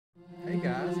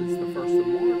guys, it's the 1st of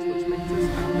March, which means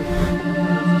it's time to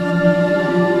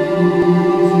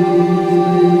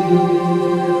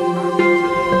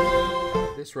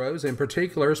this rose in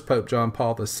particular is Pope John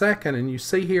Paul II, and you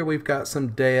see here we've got some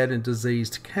dead and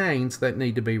diseased canes that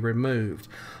need to be removed.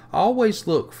 Always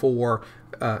look for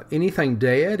anything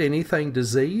dead, anything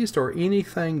diseased, or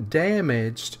anything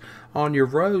damaged on your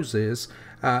roses,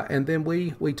 and then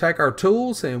we take our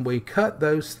tools and we cut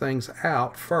those things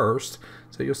out first.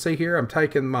 So you'll see here I'm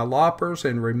taking my loppers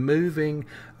and removing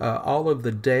all of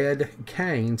the dead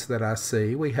canes that I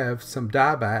see. We have some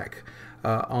dieback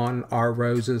on our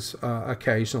roses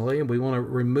occasionally, and we want to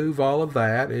remove all of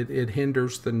that. It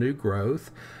hinders the new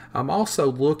growth. I'm also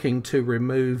looking to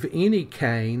remove any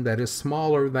cane that is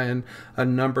smaller than a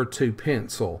number 2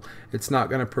 pencil. It's not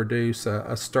going to produce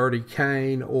a sturdy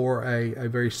cane or a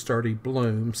very sturdy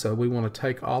bloom, so we want to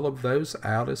take all of those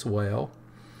out as well.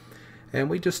 And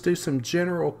we just do some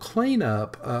general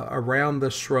cleanup around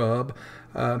the shrub.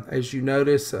 As you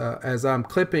notice, as I'm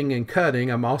clipping and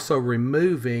cutting, I'm also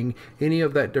removing any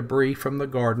of that debris from the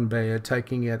garden bed,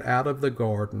 taking it out of the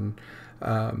garden.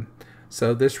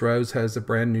 So this rose has a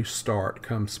brand new start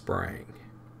come spring.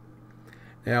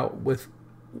 Now,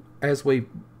 as we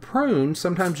prune,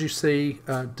 sometimes you see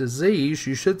disease.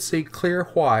 You should see clear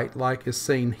white like is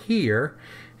seen here.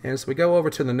 And as we go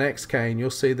over to the next cane, you'll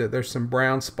see that there's some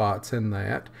brown spots in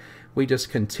that. We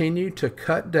just continue to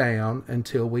cut down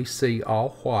until we see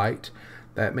all white.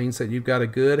 That means that you've got a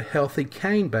good, healthy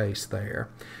cane base there.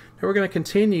 Now we're going to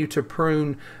continue to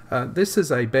prune. This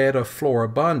is a bed of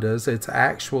Floribundas. It's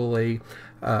actually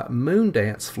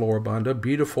Moondance Floribunda,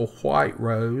 beautiful white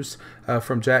rose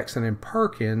from Jackson &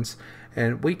 Perkins.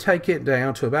 And we take it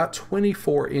down to about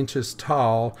 24 inches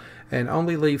tall and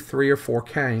only leave 3 or 4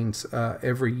 canes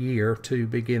every year to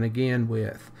begin again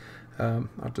with.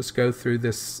 I'll just go through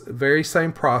this very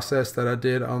same process that I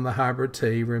did on the hybrid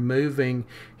tea, removing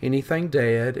anything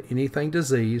dead, anything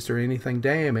diseased, or anything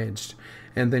damaged,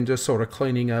 and then just sort of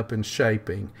cleaning up and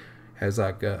shaping as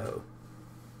I go.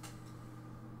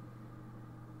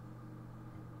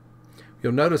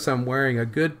 You'll notice I'm wearing a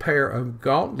good pair of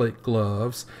gauntlet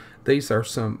gloves. These are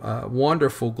some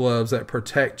wonderful gloves that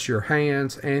protect your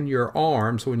hands and your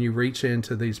arms when you reach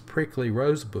into these prickly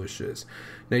rose bushes.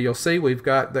 Now you'll see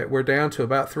we're down to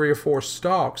about 3 or 4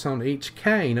 stalks on each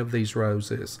cane of these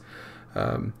roses.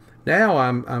 Now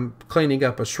I'm cleaning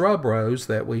up a shrub rose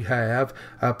that we have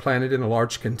planted in a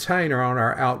large container on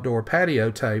our outdoor patio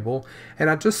table, and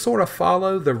I just sort of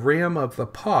follow the rim of the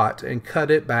pot and cut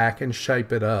it back and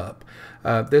shape it up.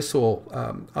 This will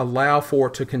allow for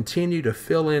it to continue to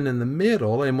fill in the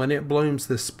middle, and when it blooms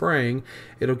this spring,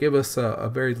 it'll give us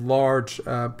a very large,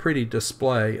 pretty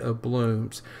display of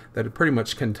blooms that are pretty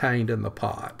much contained in the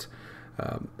pot.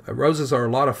 Roses are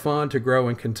a lot of fun to grow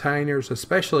in containers,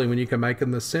 especially when you can make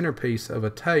them the centerpiece of a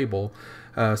table,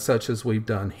 such as we've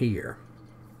done here.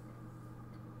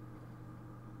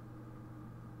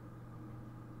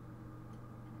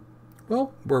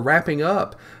 Well, we're wrapping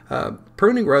up.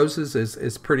 Pruning roses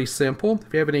is pretty simple.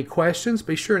 If you have any questions,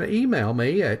 be sure to email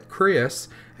me at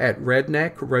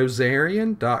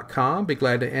chris@redneckrosarian.com. Be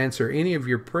glad to answer any of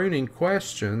your pruning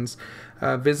questions.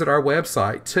 Visit our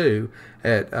website too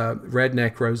at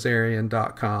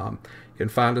redneckrosarian.com. You can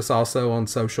find us also on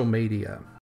social media.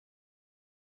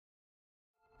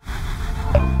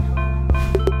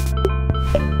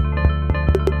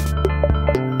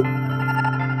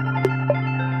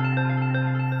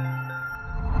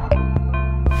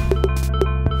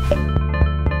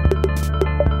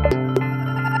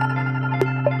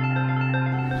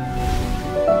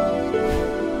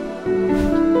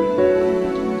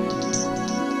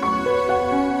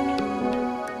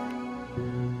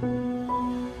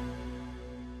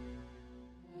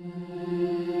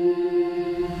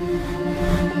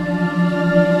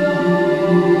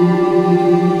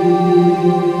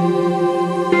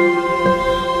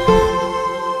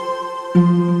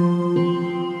 Mm-hmm.